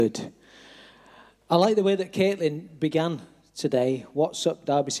Good. I like the way that Caitlin began today. What's up,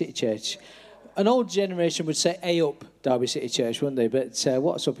 Derby City Church? An old generation would say, "A up, Derby City Church," wouldn't they? But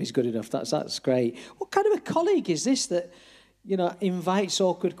what's up is good enough. That's great. What kind of a colleague is this that, invites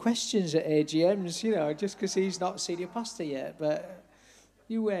awkward questions at AGMs, just because he's not senior pastor yet? But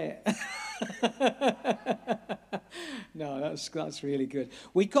you wait. No, that's really good.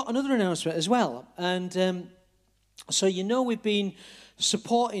 We got another announcement as well. And so we've been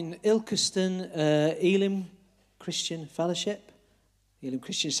supporting Ilkeston Elim Christian Fellowship, Elim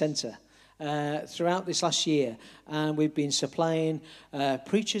Christian Centre, throughout this last year. And we've been supplying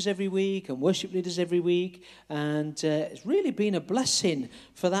preachers every week and worship leaders every week. And it's really been a blessing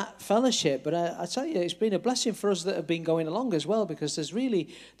for that fellowship. But I tell you, it's been a blessing for us that have been going along as well, because there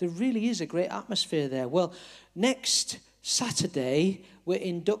really is a great atmosphere there. Well, next Saturday, we're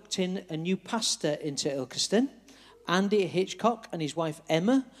inducting a new pastor into Ilkeston, Andy Hitchcock and his wife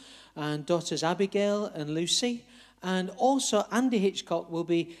Emma, and daughters Abigail and Lucy. And also Andy Hitchcock will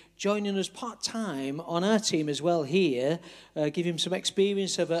be joining us part-time on our team as well here, give him some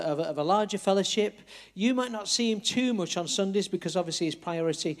experience of a larger fellowship. You might not see him too much on Sundays because obviously his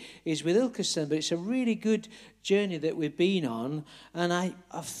priority is with Ilkeston, but it's a really good journey that we've been on. And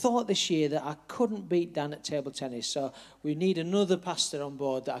I've thought this year that I couldn't beat Dan at table tennis, so we need another pastor on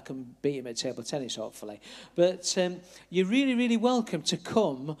board that I can beat him at table tennis, hopefully. But you're really, really welcome to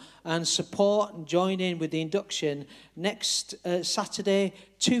come and support and join in with the induction next Saturday,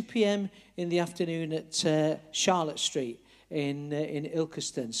 2 p.m. in the afternoon at Charlotte Street in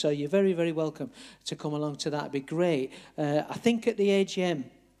Ilkeston. So you're very, very welcome to come along to that. It'd be great. I think at the AGM,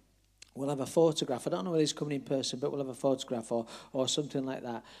 we'll have a photograph. I don't know whether he's coming in person, but we'll have a photograph or something like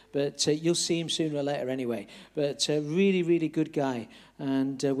that. But you'll see him sooner or later anyway. But really, really good guy.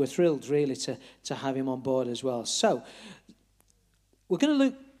 And we're thrilled, really, to have him on board as well. So we're going to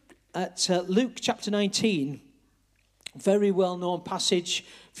look at Luke chapter 19. Very well-known passage,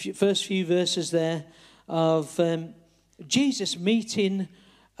 first few verses there, of Jesus meeting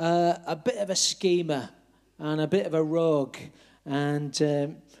a bit of a schemer and a bit of a rogue.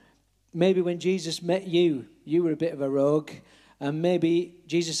 And maybe when Jesus met you, you were a bit of a rogue. And maybe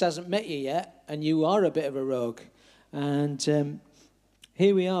Jesus hasn't met you yet, and you are a bit of a rogue. And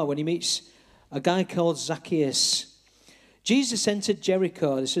here we are when he meets a guy called Zacchaeus. Jesus entered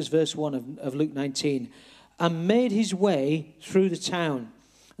Jericho, this is verse 1 of Luke 19, and made his way through the town.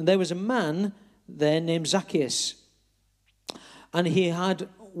 And there was a man there named Zacchaeus. And he had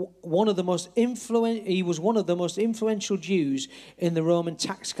one of the most influential Jews in the Roman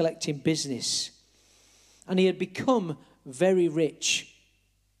tax collecting business. And he had become very rich.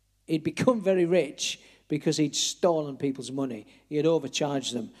 He'd become very rich because he'd stolen people's money. He had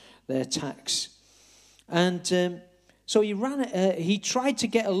overcharged them their tax. And so he tried to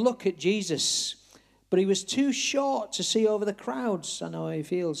get a look at Jesus, but he was too short to see over the crowds. I know how he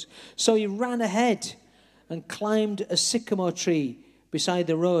feels. So he ran ahead and climbed a sycamore tree beside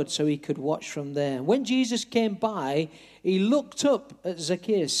the road so he could watch from there. When Jesus came by, he looked up at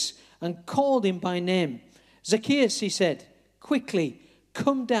Zacchaeus and called him by name. "Zacchaeus," he said, "quickly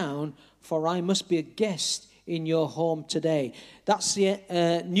come down, for I must be a guest in your home today." That's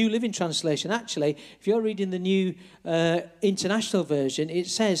the New Living Translation. Actually, if you're reading the New International Version, it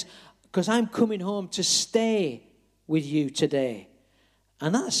says, "Because I'm coming home to stay with you today."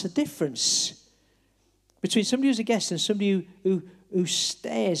 And that's the difference between somebody who's a guest and somebody who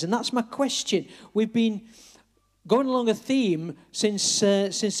stays. And that's my question. We've been going along a theme since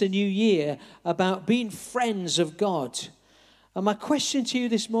the new year about being friends of God. And my question to you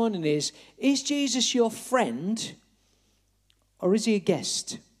this morning is Jesus your friend or is he a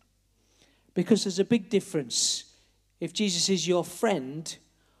guest? Because there's a big difference if Jesus is your friend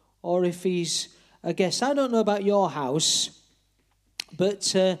or if he's a guest. I don't know about your house,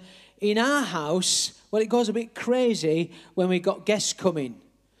 but in our house, well, it goes a bit crazy when we've got guests coming.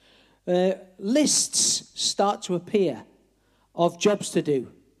 Lists start to appear of jobs to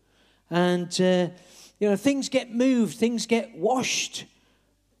do. And, things get moved, things get washed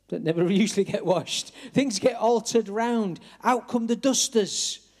that never usually get washed. Things get altered round. Out come the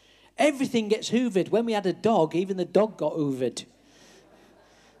dusters. Everything gets hoovered. When we had a dog, even the dog got hoovered.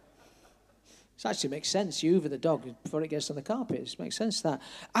 It actually makes sense. You hoover the dog before it gets on the carpet. It makes sense that.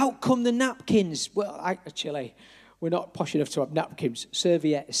 Out come the napkins. Well, actually, we're not posh enough to have napkins.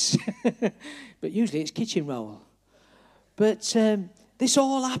 Serviettes. But usually it's kitchen roll. But this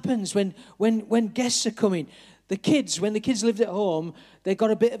all happens when guests are coming. When the kids lived at home, they got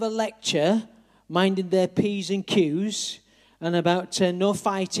a bit of a lecture, minding their P's and Q's, and about no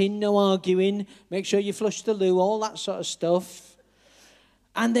fighting, no arguing, make sure you flush the loo, all that sort of stuff.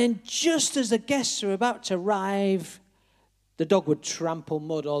 And then just as the guests are about to arrive, the dog would trample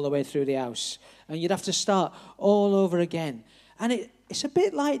mud all the way through the house. And you'd have to start all over again. And it's a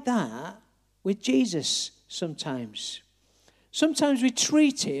bit like that with Jesus sometimes. Sometimes we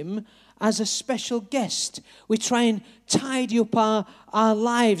treat him as a special guest. We try and tidy up our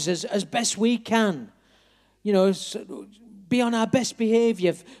lives as best we can. You know, be on our best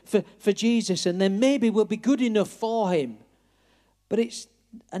behavior for Jesus, and then maybe we'll be good enough for him. But it's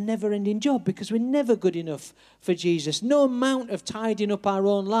a never-ending job because we're never good enough for Jesus. No amount of tidying up our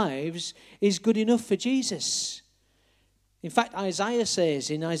own lives is good enough for Jesus. In fact, Isaiah says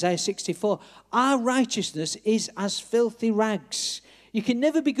in Isaiah 64, our righteousness is as filthy rags. You can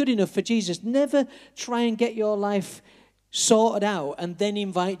never be good enough for Jesus. Never try and get your life sorted out and then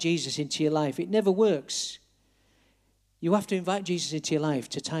invite Jesus into your life. It never works. You have to invite Jesus into your life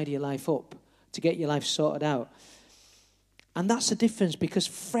to tidy your life up, to get your life sorted out. And that's the difference, because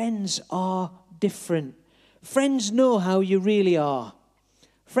friends are different. Friends know how you really are.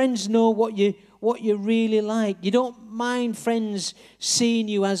 Friends know what you really like. You don't mind friends seeing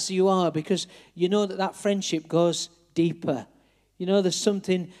you as you are, because you know that friendship goes deeper. You know there's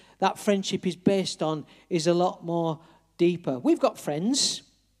something that friendship is based on is a lot more deeper. We've got friends.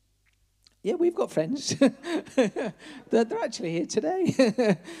 Yeah, we've got friends. They're actually here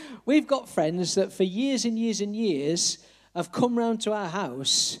today. We've got friends that for years and years and years have come round to our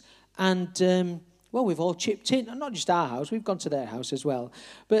house and, we've all chipped in. And not just our house, we've gone to their house as well.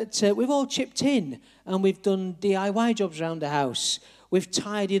 But we've all chipped in and we've done DIY jobs around the house. We've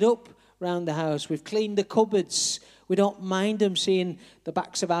tidied up around the house. We've cleaned the cupboards. We don't mind them seeing the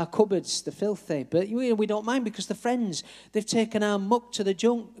backs of our cupboards, the filthy. But we don't mind because the friends, they've taken our muck to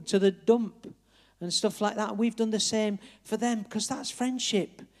the dump and stuff like that. We've done the same for them because that's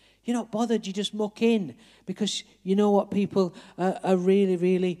friendship. You're not bothered, you just muck in because you know what people are really,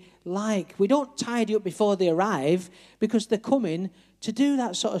 really like. We don't tidy up before they arrive because they're coming to do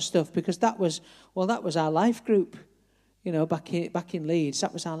that sort of stuff, because that was our life group. You know, back in Leeds,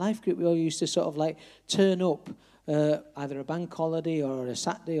 that was our life group. We all used to sort of like turn up either a bank holiday or a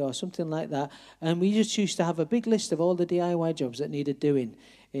Saturday or something like that, and we just used to have a big list of all the DIY jobs that needed doing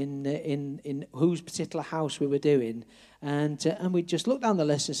in whose particular house we were doing, and we'd just look down the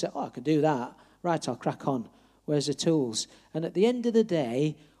list and say, I could do that. Right, I'll crack on. Where's the tools? And at the end of the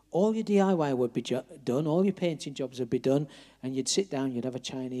day, all your DIY would be done, all your painting jobs would be done, and you'd sit down, you'd have a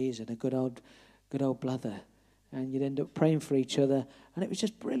Chinese and a good old blather, and you'd end up praying for each other, and it was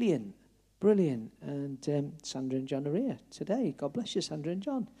just brilliant. And Sandra and John are here today. God bless you, Sandra and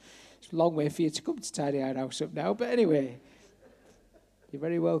John. It's a long way for you to come to tidy our house up now, but anyway, you're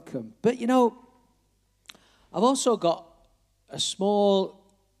very welcome. But you know, I've also got a small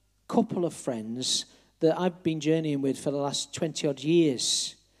couple of friends that I've been journeying with for the last 20 odd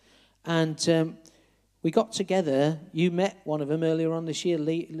years, and we got together. You met one of them earlier on this year,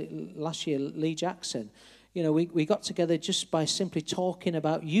 last year, Lee Jackson. You know, we got together just by simply talking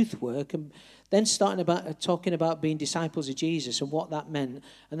about youth work, and then talking about being disciples of Jesus and what that meant,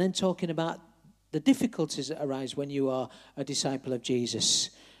 and then talking about the difficulties that arise when you are a disciple of Jesus,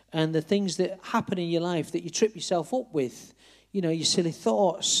 and the things that happen in your life that you trip yourself up with. You know, your silly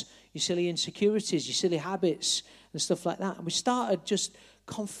thoughts, your silly insecurities, your silly habits, and stuff like that. And we started just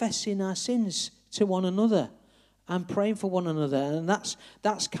confessing our sins to one another and praying for one another, and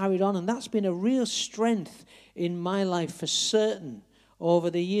that's carried on, and that's been a real strength in my life for certain over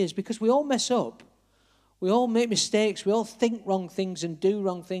the years, because we all mess up, we all make mistakes, we all think wrong things and do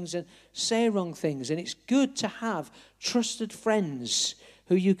wrong things and say wrong things, and it's good to have trusted friends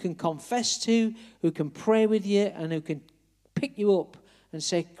who you can confess to, who can pray with you, and who can pick you up and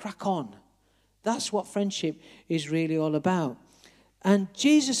say, crack on. That's what friendship is really all about. And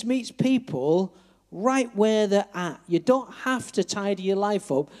Jesus meets people right where they're at. You don't have to tidy your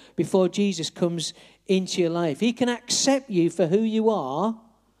life up before Jesus comes into your life. He can accept you for who you are,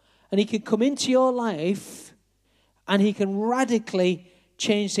 and he can come into your life, and he can radically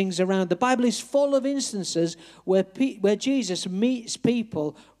change things around. The Bible is full of instances where Jesus meets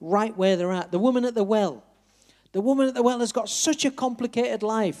people right where they're at. The woman at the well. The woman at the well has got such a complicated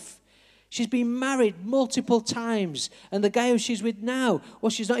life. She's been married multiple times, and the guy who she's with now, well,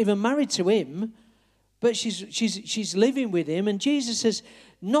 she's not even married to him, but she's living with him, and Jesus is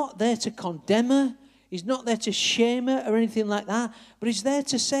not there to condemn her. He's not there to shame her or anything like that, but he's there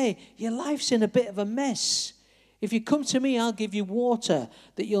to say, your life's in a bit of a mess. If you come to me, I'll give you water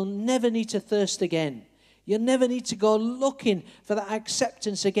that you'll never need to thirst again. You'll never need to go looking for that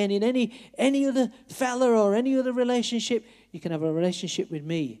acceptance again in any other fella or any other relationship. You can have a relationship with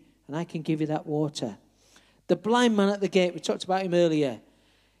me, and I can give you that water. The blind man at the gate, we talked about him earlier.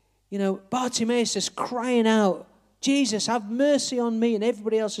 You know, Bartimaeus is crying out, Jesus, have mercy on me, and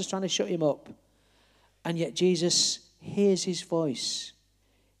everybody else is trying to shut him up. And yet Jesus hears his voice,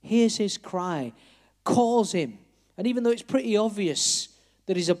 hears his cry, calls him. And even though it's pretty obvious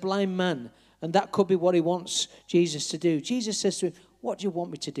that he's a blind man, and that could be what he wants Jesus to do, Jesus says to him, what do you want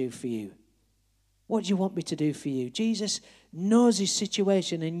me to do for you? What do you want me to do for you? Jesus knows his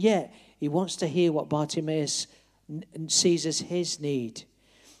situation, and yet he wants to hear what Bartimaeus sees as his need.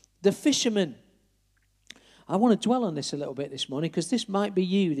 The fisherman, I want to dwell on this a little bit this morning, because this might be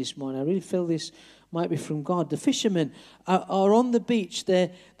you this morning. I really feel this might be from God. The fishermen are on the beach.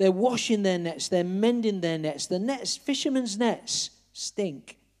 They're washing their nets. They're mending their nets. Fishermen's nets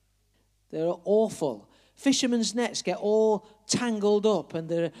stink. They're awful. Fishermen's nets get all tangled up, and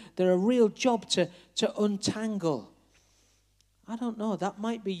they're a real job to untangle. I don't know. That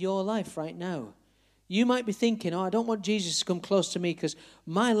might be your life right now. You might be thinking, I don't want Jesus to come close to me because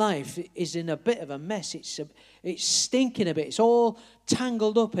my life is in a bit of a mess. It's stinking a bit. It's all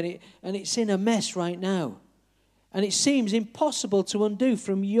tangled up, and it's in a mess right now. And it seems impossible to undo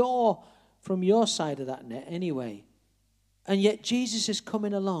from your side of that net anyway. And yet Jesus is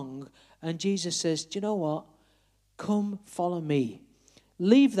coming along, and Jesus says, do you know what? Come follow me.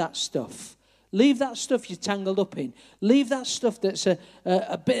 Leave that stuff. Leave that stuff you're tangled up in. Leave that stuff that's a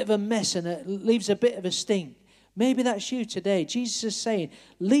bit of a mess and leaves a bit of a stink. Maybe that's you today. Jesus is saying,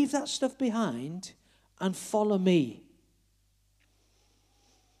 leave that stuff behind and follow me.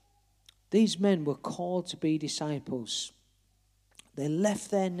 These men were called to be disciples. They left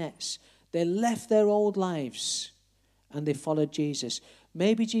their nets. They left their old lives, and they followed Jesus.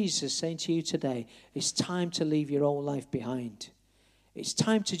 Maybe Jesus is saying to you today, it's time to leave your old life behind. It's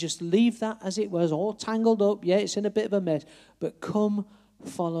time to just leave that as it was, all tangled up. Yeah, it's in a bit of a mess, but come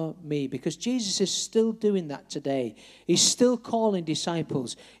follow me, because Jesus is still doing that today. He's still calling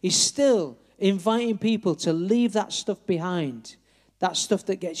disciples. He's still inviting people to leave that stuff behind, that stuff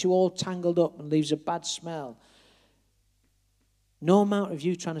that gets you all tangled up and leaves a bad smell. No amount of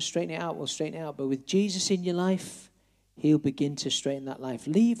you trying to straighten it out will straighten it out, but with Jesus in your life, he'll begin to straighten that life.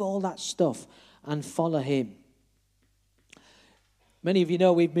 Leave all that stuff and follow him. Many of you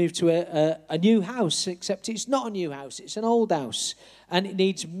know we've moved to a new house, except it's not a new house. It's an old house, and it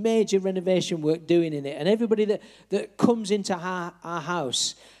needs major renovation work doing in it. And everybody that comes into our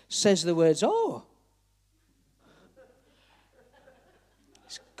house says the words, oh,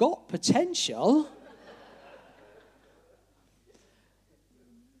 it's got potential.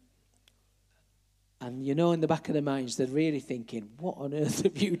 And you know in the back of their minds, they're really thinking, what on earth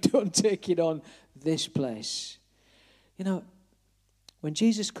have you done taking on this place? You know, when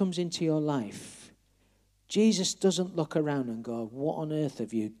Jesus comes into your life, Jesus doesn't look around and go, what on earth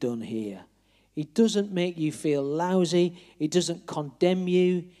have you done here? He doesn't make you feel lousy. He doesn't condemn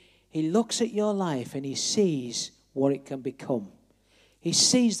you. He looks at your life and he sees what it can become. He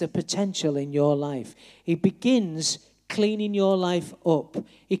sees the potential in your life. He begins cleaning your life up.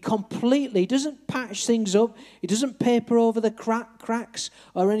 He completely doesn't patch things up. He doesn't paper over the cracks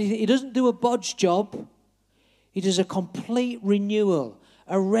or anything. He doesn't do a bodge job. He does a complete renewal,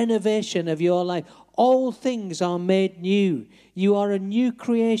 a renovation of your life. All things are made new. You are a new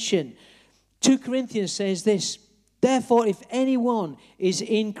creation. 2 Corinthians says this, therefore, if anyone is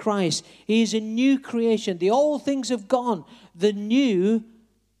in Christ, he is a new creation. The old things have gone. The new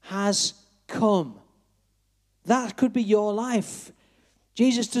has come. That could be your life.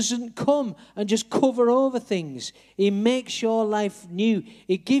 Jesus doesn't come and just cover over things. He makes your life new.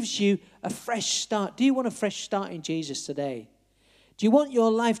 He gives you a fresh start. Do you want a fresh start in Jesus today? Do you want your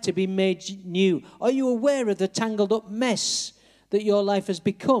life to be made new? Are you aware of the tangled up mess that your life has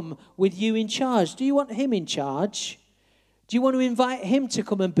become with you in charge? Do you want him in charge? Do you want to invite him to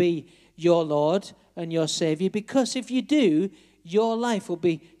come and be your Lord and your Savior? Because if you do, your life will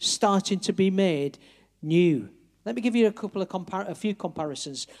be starting to be made new. Let me give you a few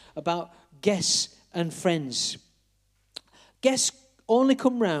comparisons about guests and friends. Guests only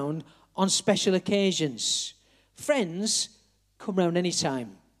come round on special occasions. Friends come round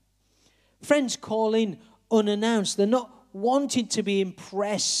anytime. Friends call in unannounced. They're not wanting to be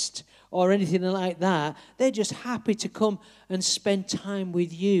impressed or anything like that. They're just happy to come and spend time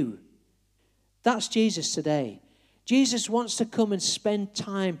with you. That's Jesus today. Jesus wants to come and spend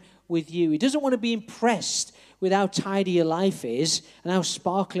time with you. He doesn't want to be impressed with how tidy your life is and how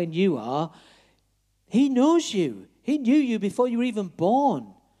sparkling you are. He knows you. He knew you before you were even born.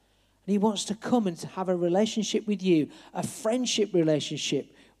 And he wants to come and have a relationship with you, a friendship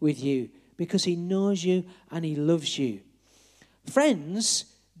relationship with you, because he knows you and he loves you. Friends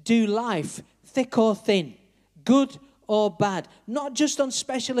do life thick or thin, good or bad. Not just on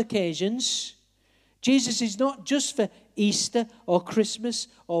special occasions. Jesus is not just for Easter or Christmas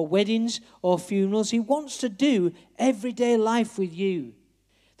or weddings or funerals. He wants to do everyday life with you.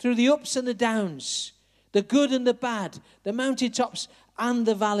 Through the ups and the downs, the good and the bad, the mountaintops and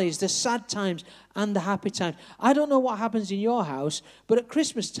the valleys, the sad times and the happy times. I don't know what happens in your house, but at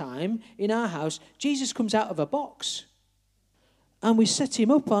Christmas time, in our house, Jesus comes out of a box. And we set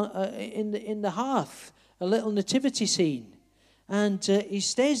him up in the hearth, a little nativity scene. And he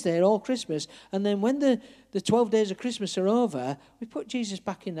stays there all Christmas. And then when the 12 days of Christmas are over, we put Jesus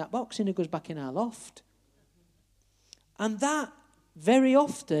back in that box and he goes back in our loft. And that very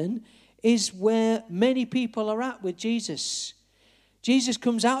often is where many people are at with Jesus. Jesus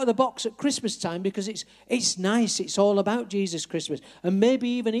comes out of the box at Christmas time because it's nice. It's all about Jesus Christmas. And maybe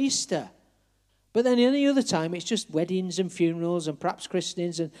even Easter. But then any other time, it's just weddings and funerals and perhaps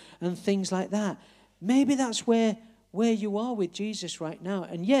christenings and things like that. Maybe that's where you are with Jesus right now.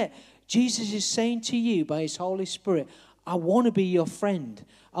 And yet, Jesus is saying to you by his Holy Spirit, I want to be your friend.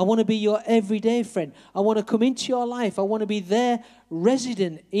 I want to be your everyday friend. I want to come into your life. I want to be there,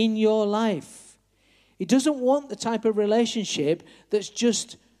 resident in your life. He doesn't want the type of relationship that's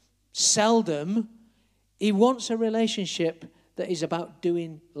just seldom. He wants a relationship that is about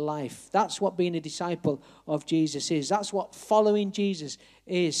doing life. That's what being a disciple of Jesus is. That's what following Jesus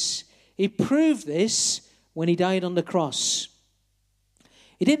is. He proved this when he died on the cross.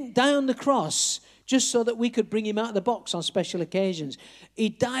 He didn't die on the cross just so that we could bring him out of the box on special occasions. He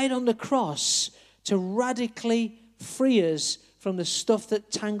died on the cross to radically free us from the stuff that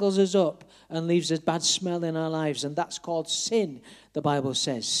tangles us up and leaves a bad smell in our lives. And that's called sin, the Bible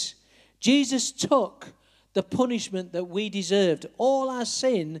says. Jesus took the punishment that we deserved. All our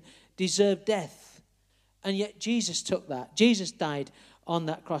sin deserved death. And yet Jesus took that. Jesus died on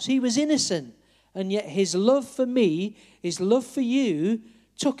that cross. He was innocent. And yet his love for me, his love for you,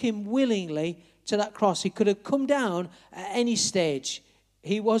 took him willingly to that cross. He could have come down at any stage.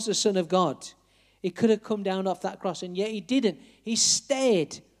 He was the Son of God. He could have come down off that cross. And yet he didn't. He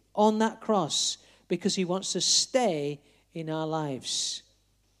stayed on that cross because he wants to stay in our lives.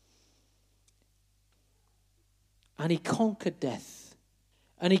 And he conquered death.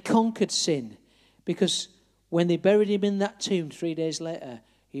 And he conquered sin. Because when they buried him in that tomb 3 days later,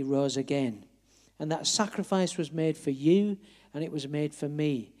 he rose again. And that sacrifice was made for you, and it was made for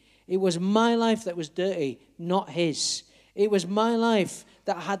me. It was my life that was dirty, not his. It was my life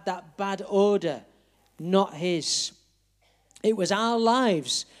that had that bad odor, not his. It was our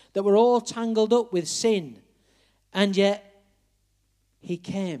lives that were all tangled up with sin. And yet, he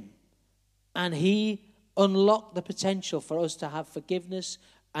came. And he unlocked the potential for us to have forgiveness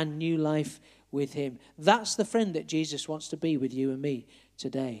and new life with him. That's the friend that Jesus wants to be with you and me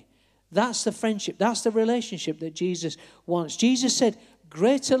today. That's the friendship. That's the relationship that Jesus wants. Jesus said,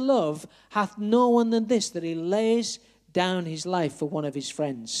 greater love hath no one than this, that he lays down his life for one of his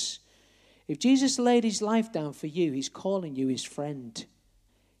friends. If Jesus laid his life down for you, he's calling you his friend.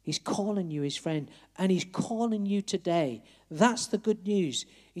 He's calling you his friend. And he's calling you today. That's the good news.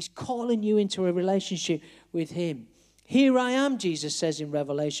 He's calling you into a relationship with him. Here I am, Jesus says in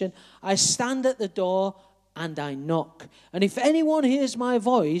Revelation. I stand at the door and I knock. And if anyone hears my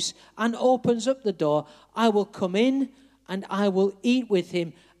voice and opens up the door, I will come in and I will eat with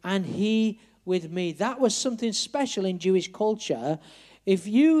him and he with me. That was something special in Jewish culture. If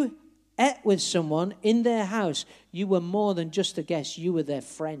you ate with someone in their house, you were more than just a guest. You were their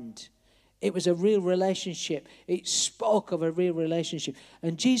friend. It was a real relationship. It spoke of a real relationship.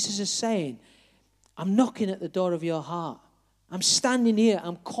 And Jesus is saying, I'm knocking at the door of your heart. I'm standing here.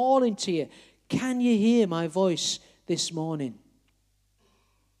 I'm calling to you. Can you hear my voice this morning?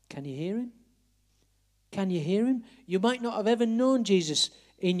 Can you hear him? Can you hear him? You might not have ever known Jesus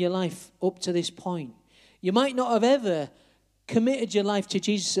in your life up to this point. You might not have ever committed your life to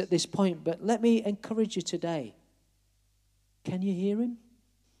Jesus at this point, but let me encourage you today. Can you hear him?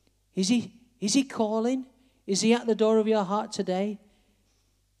 Is he calling? Is he at the door of your heart today?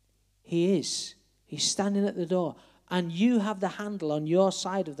 He is. He's standing at the door. And you have the handle on your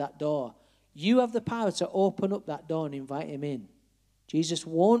side of that door. You have the power to open up that door and invite him in. Jesus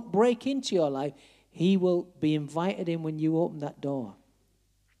won't break into your life. He will be invited in when you open that door.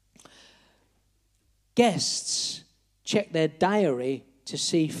 Guests check their diary to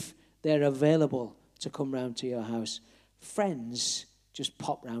see if they're available to come round to your house. Friends just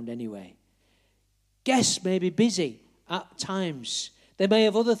pop round anyway. Guests may be busy at times. They may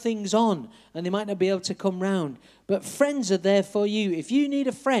have other things on and they might not be able to come round. But friends are there for you. If you need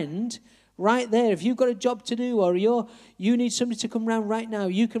a friend, right there, if you've got a job to do or you need somebody to come round right now,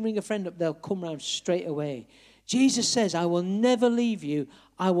 you can ring a friend up. They'll come round straight away. Jesus says, I will never leave you.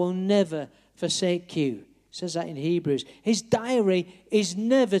 I will never forsake you. He says that in Hebrews. His diary is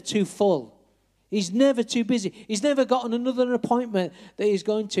never too full. He's never too busy. He's never got another appointment that he's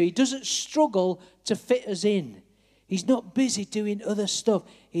going to. He doesn't struggle to fit us in. He's not busy doing other stuff.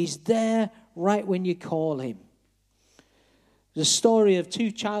 He's there right when you call him. The story of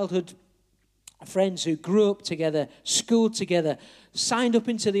two childhood friends who grew up together, schooled together, signed up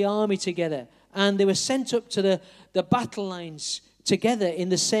into the army together, and they were sent up to the battle lines together in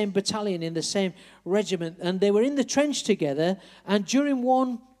the same battalion, in the same regiment. And they were in the trench together, and during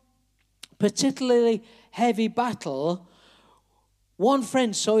one particularly heavy battle, one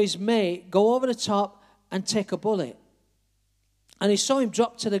friend saw his mate go over the top and take a bullet. And he saw him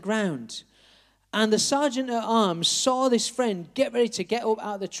drop to the ground. And the sergeant at arms saw this friend get ready to get up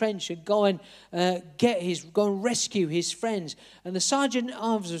out of the trench and go and go and rescue his friends. And the sergeant at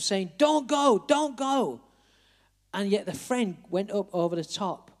arms was saying, don't go, don't go. And yet the friend went up over the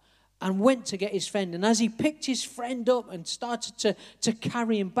top and went to get his friend. And as he picked his friend up and started to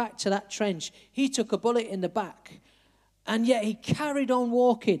carry him back to that trench, he took a bullet in the back. And yet he carried on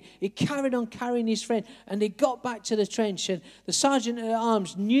walking. He carried on carrying his friend. And he got back to the trench. And the sergeant at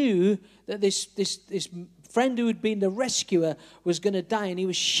arms knew that this friend who had been the rescuer was going to die. And he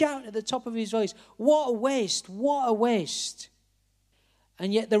was shouting at the top of his voice, what a waste, what a waste.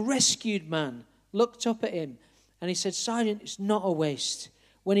 And yet the rescued man looked up at him and he said, Sergeant, it's not a waste.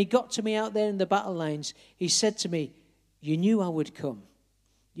 When he got to me out there in the battle lines, he said to me, you knew I would come.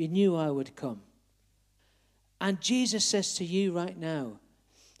 You knew I would come. And Jesus says to you right now,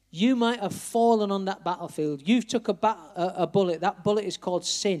 you might have fallen on that battlefield. You've took a bullet. That bullet is called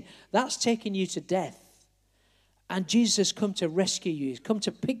sin. That's taken you to death. And Jesus has come to rescue you. He's come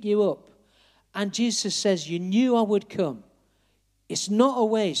to pick you up. And Jesus says, you knew I would come. It's not a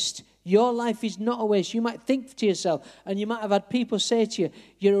waste. Your life is not a waste. You might think to yourself, and you might have had people say to you,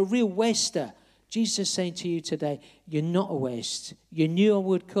 you're a real waster. Jesus is saying to you today, you're not a waste. You knew I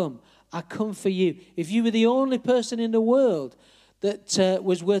would come. I come for you. If you were the only person in the world that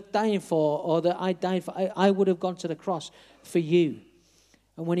was worth dying for, or that I died for, I would have gone to the cross for you.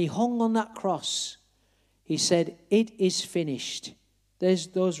 And when he hung on that cross, he said, it is finished.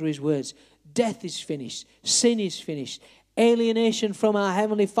 Those were his words. Death is finished. Sin is finished. Alienation from our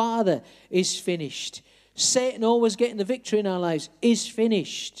Heavenly Father is finished. Satan always getting the victory in our lives is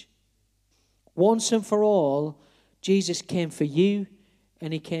finished. Once and for all, Jesus came for you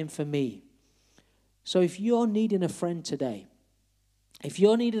and he came for me. So if you're needing a friend today, if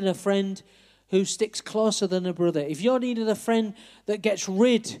you're needing a friend who sticks closer than a brother, if you're needing a friend that gets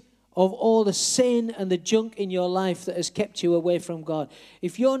rid of all the sin and the junk in your life that has kept you away from God,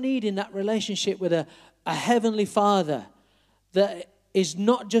 if you're needing that relationship with a Heavenly Father that is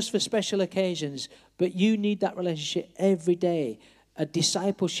not just for special occasions, but you need that relationship every day, a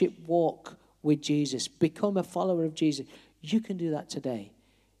discipleship walk with Jesus, become a follower of Jesus, you can do that today.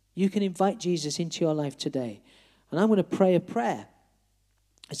 You can invite Jesus into your life today. And I'm going to pray a prayer.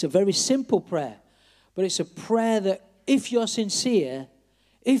 It's a very simple prayer, but it's a prayer that if you're sincere,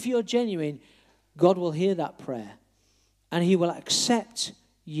 if you're genuine, God will hear that prayer and he will accept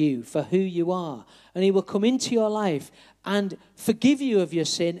you for who you are. And he will come into your life and forgive you of your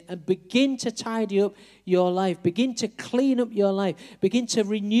sin and begin to tidy up your life, begin to clean up your life, begin to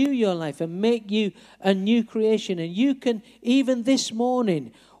renew your life and make you a new creation. And you can, even this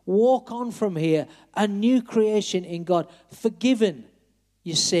morning, walk on from here, a new creation in God, forgiven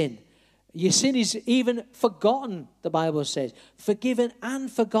your sin. Your sin is even forgotten, the Bible says. Forgiven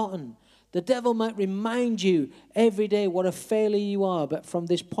and forgotten. The devil might remind you every day what a failure you are, but from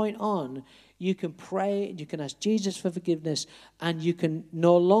this point on, you can pray, you can ask Jesus for forgiveness, and you can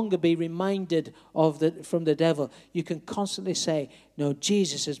no longer be reminded from the devil. You can constantly say, no,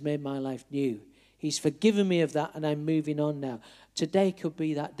 Jesus has made my life new. He's forgiven me of that, and I'm moving on now. Today could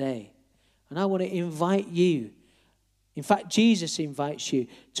be that day. And I want to invite you. In fact, Jesus invites you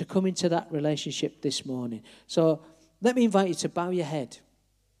to come into that relationship this morning. So let me invite you to bow your head.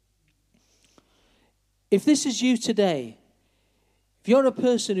 If this is you today, if you're a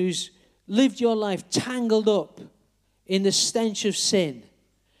person who's lived your life tangled up in the stench of sin,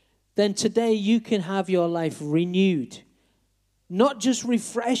 then today you can have your life renewed. Not just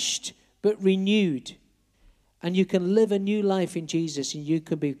refreshed, but renewed. And you can live a new life in Jesus, and you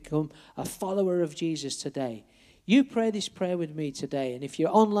can become a follower of Jesus today. You pray this prayer with me today. And if you're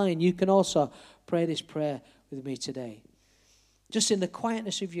online, you can also pray this prayer with me today. Just in the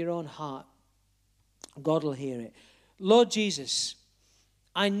quietness of your own heart, God will hear it. Lord Jesus,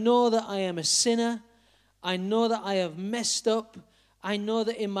 I know that I am a sinner. I know that I have messed up. I know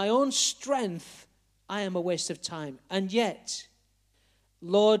that in my own strength, I am a waste of time. And yet,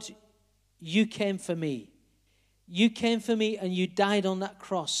 Lord, you came for me. You came for me and you died on that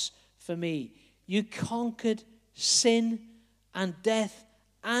cross for me. You conquered sin and death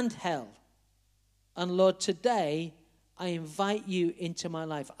and hell. And Lord, today I invite you into my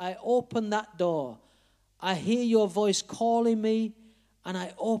life. I open that door. I hear your voice calling me, and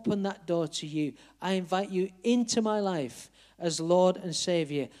I open that door to you. I invite you into my life as Lord and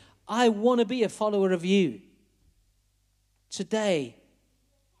Savior. I want to be a follower of you. Today,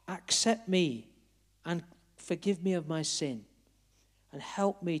 accept me and forgive me of my sin, and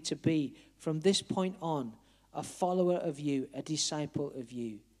help me to be, from this point on, a follower of you, a disciple of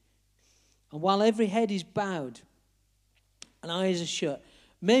you. And while every head is bowed and eyes are shut,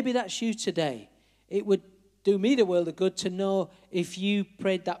 maybe that's you today. It would do me the world of good to know if you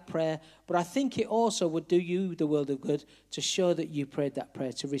prayed that prayer, but I think it also would do you the world of good to show that you prayed that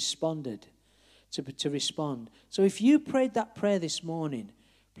prayer, to respond. So if you prayed that prayer this morning,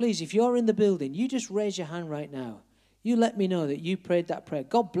 please, if you're in the building, you just raise your hand right now. You let me know that you prayed that prayer.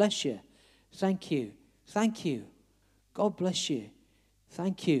 God bless you. Thank you. Thank you. God bless you.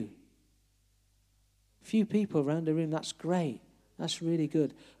 Thank you. Few people around the room. That's great. That's really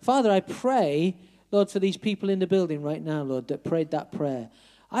good. Father, I pray, Lord, for these people in the building right now, Lord, that prayed that prayer.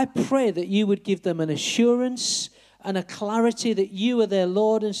 I pray that you would give them an assurance and a clarity that you are their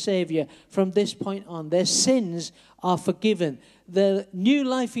Lord and Savior from this point on. Their sins are forgiven. Their new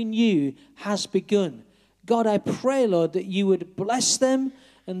life in you has begun. God, I pray, Lord, that you would bless them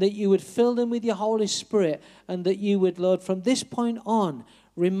and that you would fill them with your Holy Spirit, and that you would, Lord, from this point on,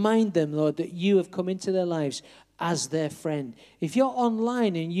 remind them, Lord, that you have come into their lives as their friend. If you're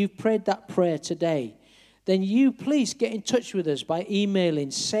online and you've prayed that prayer today, then you please get in touch with us by emailing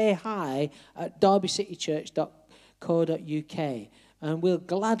sayhi@derbycitychurch.co.uk, and we'll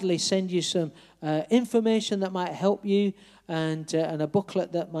gladly send you some information that might help you, and a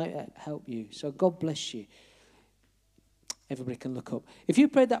booklet that might help you. So God bless you. Everybody can look up. If you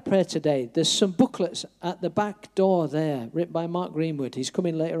prayed that prayer today, there's some booklets at the back door there, written by Mark Greenwood. He's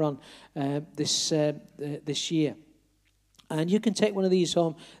coming later on this year. And you can take one of these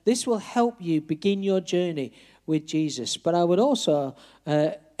home. This will help you begin your journey with Jesus. But I would also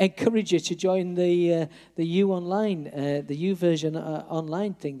encourage you to join the U online, the U version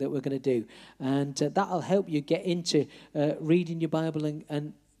online thing that we're going to do. And that'll help you get into reading your Bible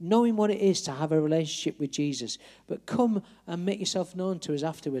and knowing what it is to have a relationship with Jesus. But come and make yourself known to us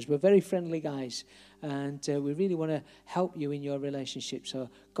afterwards. We're very friendly guys, and we really want to help you in your relationship. So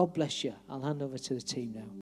God bless you. I'll hand over to the team now.